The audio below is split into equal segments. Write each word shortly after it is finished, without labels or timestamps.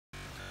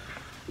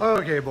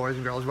Okay, boys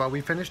and girls, well,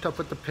 we finished up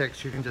with the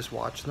picks. You can just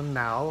watch them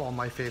now, all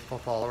my faithful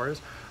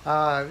followers.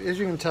 As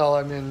you can tell,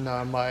 I'm in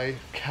my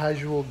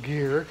casual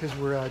gear because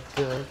we're at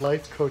the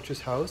life coach's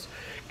house,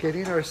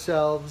 getting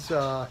ourselves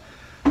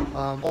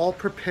all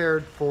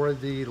prepared for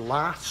the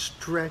last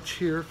stretch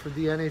here for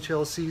the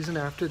NHL season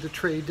after the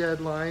trade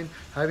deadline,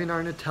 having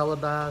our Nutella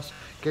baths,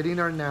 getting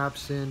our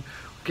naps in,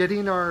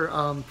 getting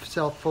our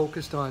self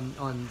focused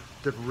on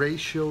the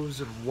ratios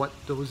of what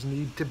those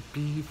need to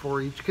be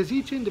for each, because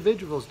each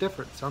individual is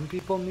different. Some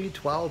people need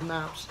 12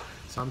 naps,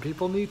 some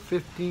people need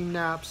 15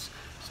 naps,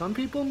 some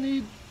people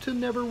need to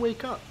never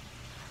wake up.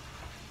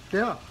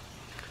 Yeah.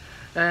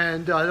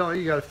 And I know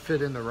you got to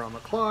fit in the round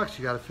of clocks,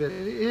 you got to fit,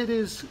 it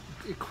is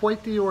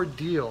quite the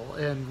ordeal.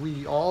 And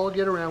we all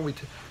get around, we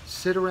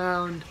sit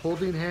around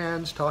holding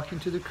hands, talking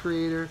to the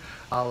Creator,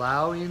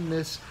 allowing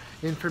this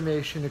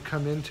information to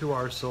come into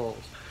our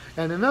souls.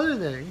 And another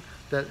thing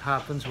that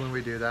happens when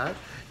we do that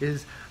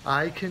is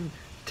I can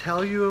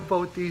tell you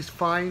about these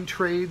fine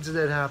trades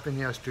that happened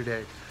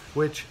yesterday,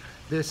 which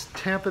this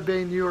Tampa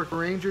Bay New York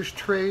Rangers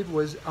trade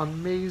was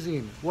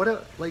amazing.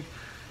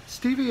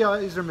 Stevie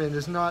Yzerman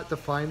is not the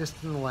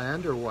finest in the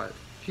land or what?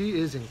 He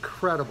is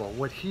incredible.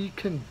 What he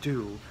can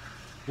do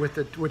with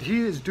what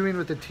he is doing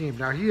with the team.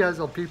 Now he has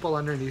people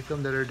underneath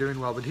him that are doing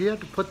well, but he had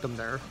to put them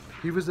there.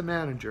 He was the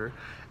manager,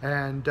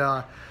 and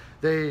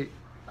they,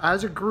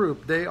 as a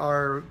group, they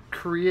are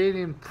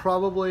creating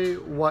probably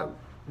what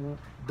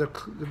the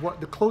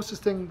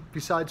closest thing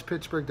besides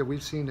Pittsburgh that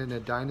we've seen in a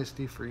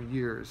dynasty for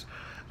years.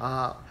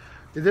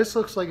 This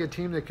looks like a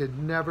team that could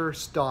never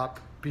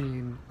stop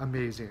being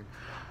amazing.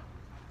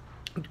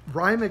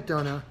 Ryan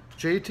McDonagh,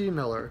 JT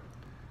Miller,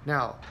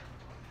 now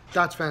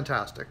that's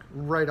fantastic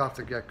right off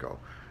the get-go.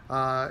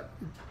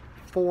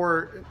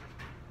 For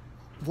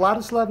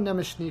Vladislav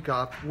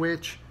Nemeshnikov,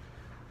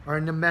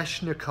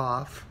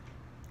 Nemeshnikov,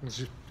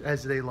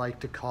 as they like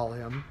to call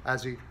him,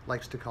 as he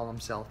likes to call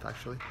himself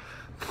actually,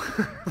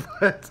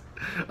 but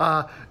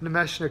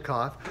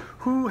Nemeshnikov,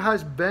 who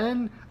has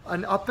been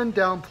an up and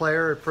down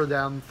player for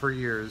them for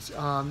years.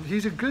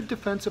 He's a good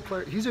defensive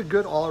player. He's a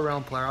good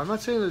all-around player. I'm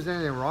not saying there's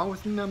anything wrong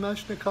with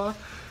Nemeshnikov,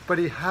 but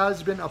he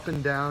has been up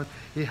and down.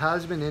 He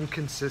has been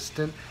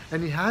inconsistent,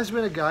 and he has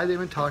been a guy they've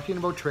been talking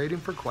about trading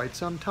for quite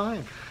some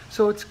time.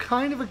 So it's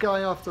kind of a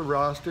guy off the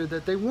roster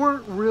that they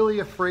weren't really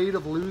afraid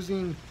of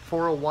losing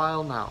for a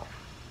while now.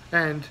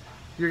 And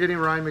you're getting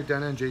Ryan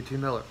McDonagh and JT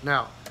Miller.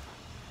 Now,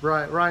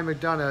 Ryan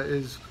McDonagh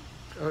is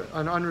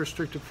an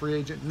unrestricted free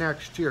agent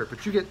next year,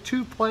 but you get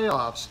 2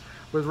 playoffs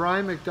with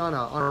Ryan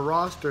McDonagh on a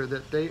roster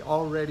that they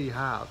already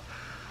have.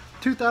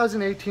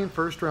 2018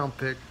 first round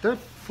pick, they're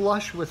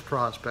flush with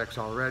prospects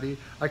already.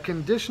 A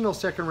conditional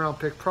second round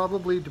pick,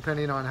 probably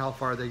depending on how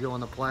far they go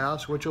in the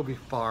playoffs, which will be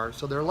far,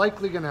 so they're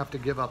likely going to have to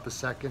give up a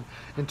second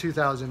in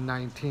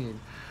 2019.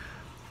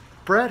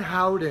 Brett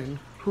Howden,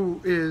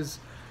 who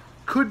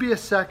could be a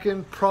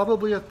second,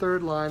 probably a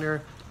third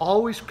liner,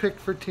 always picked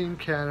for Team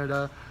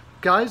Canada.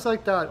 Guys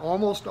like that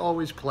almost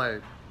always play.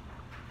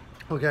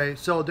 Okay,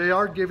 so they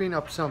are giving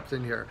up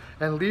something here.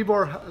 And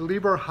Libor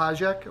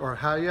Hajek, or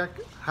Hayek,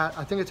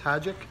 I think it's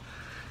Hajek,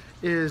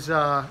 is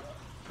a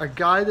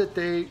guy that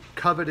they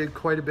coveted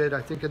quite a bit,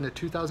 I think, in the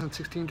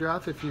 2016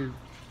 draft, if you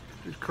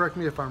correct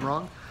me if I'm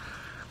wrong.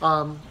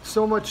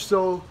 So much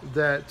so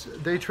that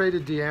they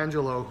traded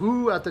D'Angelo,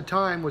 who at the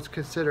time was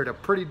considered a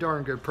pretty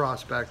darn good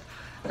prospect,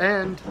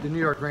 and the New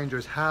York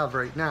Rangers have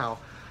right now,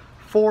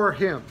 for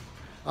him.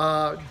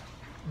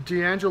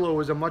 D'Angelo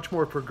was a much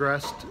more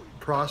progressed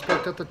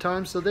prospect at the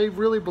time, so they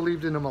really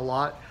believed in him a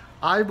lot.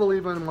 I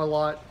believe in him a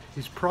lot.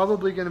 He's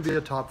probably going to be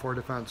a top 4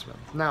 defenseman.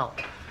 Now,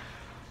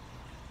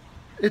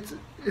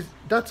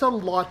 that's a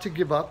lot to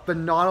give up, but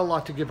not a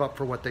lot to give up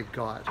for what they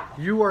got.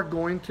 You are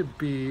going to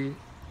be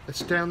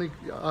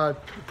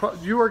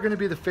you are going to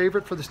be the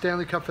favorite for the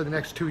Stanley Cup for the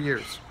next 2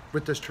 years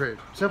with this trade.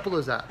 Simple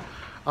as that.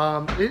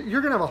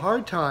 You're going to have a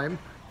hard time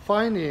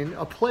finding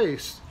a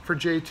place for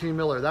JT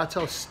Miller. That's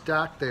how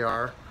stacked they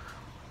are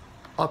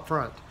up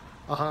front.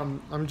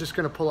 I'm just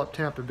going to pull up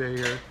Tampa Bay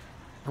here,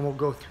 and we'll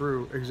go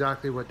through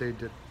exactly what they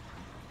did.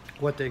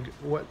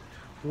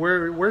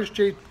 Where's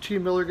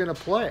JT Miller going to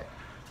play?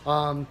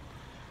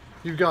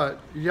 You've got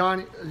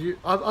Yanni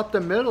up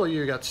the middle.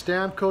 You got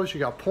Stamkos. You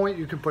got Point.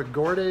 You can put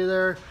Gorday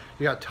there.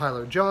 You got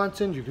Tyler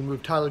Johnson. You can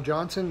move Tyler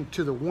Johnson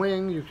to the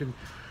wing. You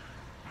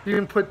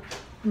can put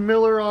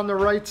Miller on the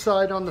right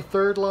side on the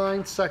third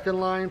line, second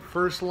line,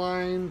 first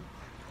line,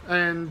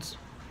 and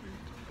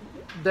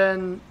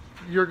then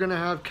you're going to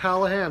have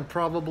Callahan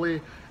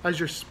probably as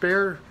your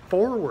spare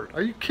forward.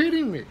 Are you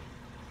kidding me?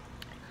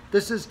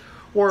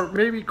 Or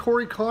maybe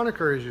Corey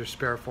Conacher is your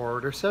spare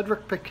forward, or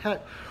Cedric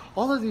Paquette.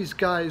 All of these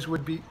guys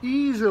would be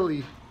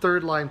easily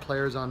third line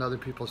players on other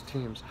people's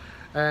teams,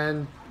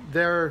 and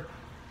they're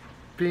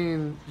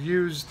being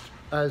used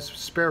as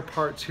spare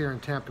parts here in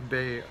Tampa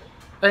Bay,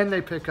 and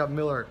they pick up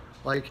Miller.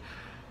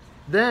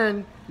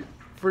 Then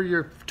for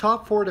your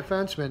top 4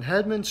 defensemen,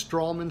 Hedman,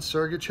 Stralman,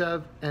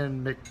 Sergachev,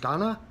 and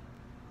McDonagh,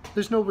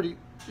 there's nobody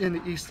in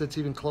the East that's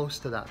even close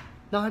to that.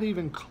 Not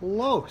even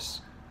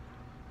close.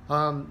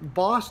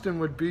 Boston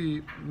would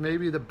be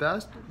maybe the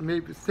best.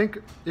 Maybe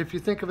if you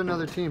think of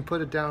another team,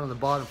 put it down on the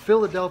bottom.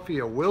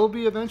 Philadelphia will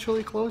be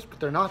eventually close, but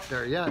they're not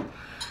there yet.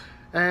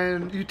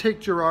 And you take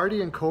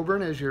Girardi and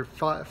Coburn as your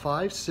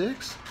 5,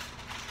 6.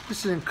 This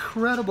is an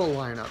incredible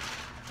lineup.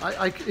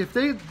 If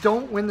they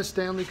don't win the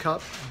Stanley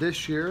Cup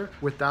this year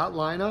with that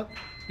lineup,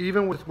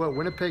 even with what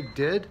Winnipeg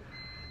did,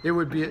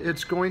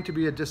 it's going to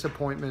be a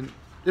disappointment.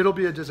 It'll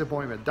be a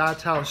disappointment.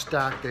 That's how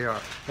stacked they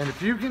are. And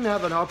if you can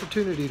have an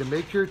opportunity to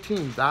make your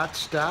team that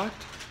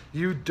stacked,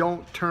 you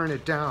don't turn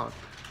it down.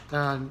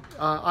 And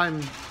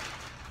I'm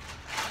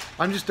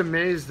just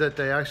amazed that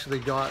they actually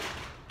got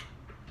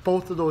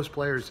both of those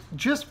players.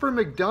 Just for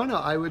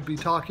McDonough, I would be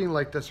talking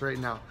like this right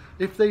now.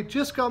 If they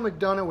just got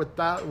McDonough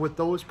with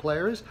those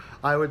players,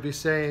 I would be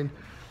saying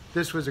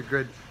this was a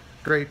great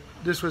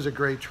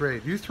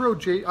trade. You throw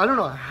I don't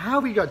know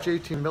how we got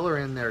JT Miller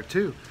in there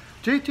too.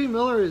 JT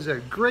Miller is a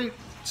great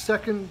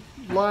second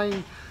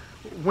line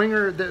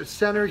winger, the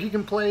center. He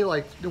can play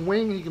like the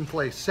wing, he can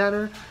play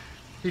center,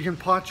 he can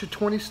pot you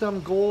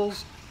 20-some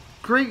goals.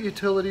 Great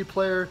utility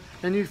player,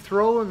 and you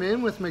throw him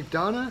in with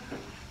McDonough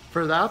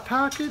for that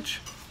package.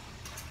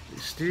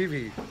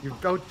 Stevie,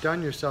 you've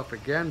outdone yourself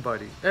again,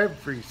 buddy.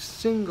 Every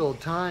single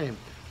time.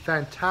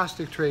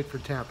 Fantastic trade for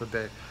Tampa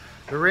Bay.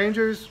 The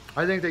Rangers,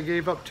 I think they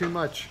gave up too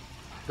much.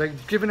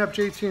 Like giving up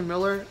JT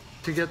Miller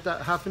to get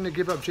that, having to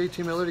give up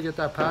JT Miller to get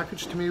that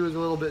package, to me was a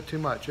little bit too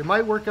much. It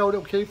might work out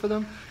okay for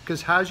them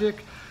because Hasek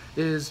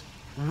is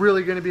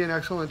really going to be an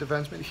excellent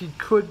defenseman. He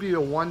could be a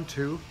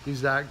 1-2.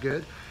 He's that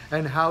good.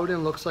 And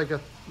Howden looks like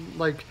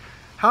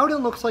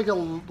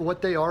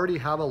what they already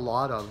have a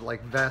lot of,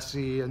 like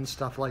Vesey and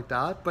stuff like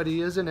that, but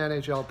he is an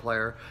NHL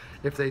player.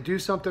 If they do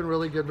something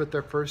really good with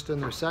their first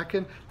and their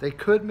second, they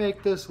could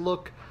make this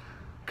look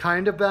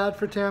kind of bad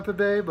for Tampa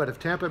Bay, but if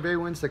Tampa Bay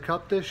wins the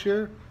Cup this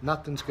year,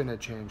 nothing's going to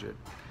change it.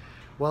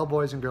 Well,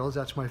 boys and girls,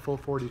 that's my full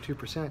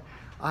 42%.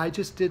 I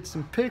just did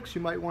some picks.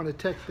 You might want to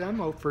check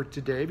them out for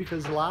today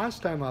because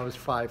last time I was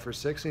 5 for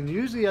 6, and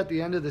usually at the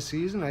end of the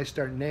season I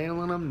start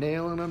nailing them,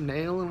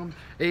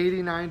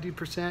 80,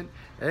 90%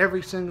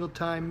 every single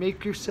time.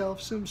 Make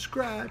yourself some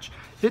scratch.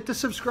 Hit the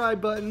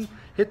subscribe button,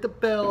 hit the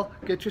bell,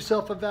 get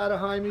yourself a vat of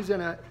Heimies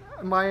and a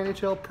My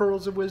NHL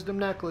Pearls of Wisdom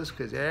necklace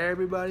because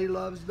everybody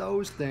loves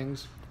those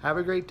things. Have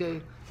a great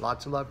day.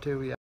 Lots of love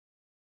to you.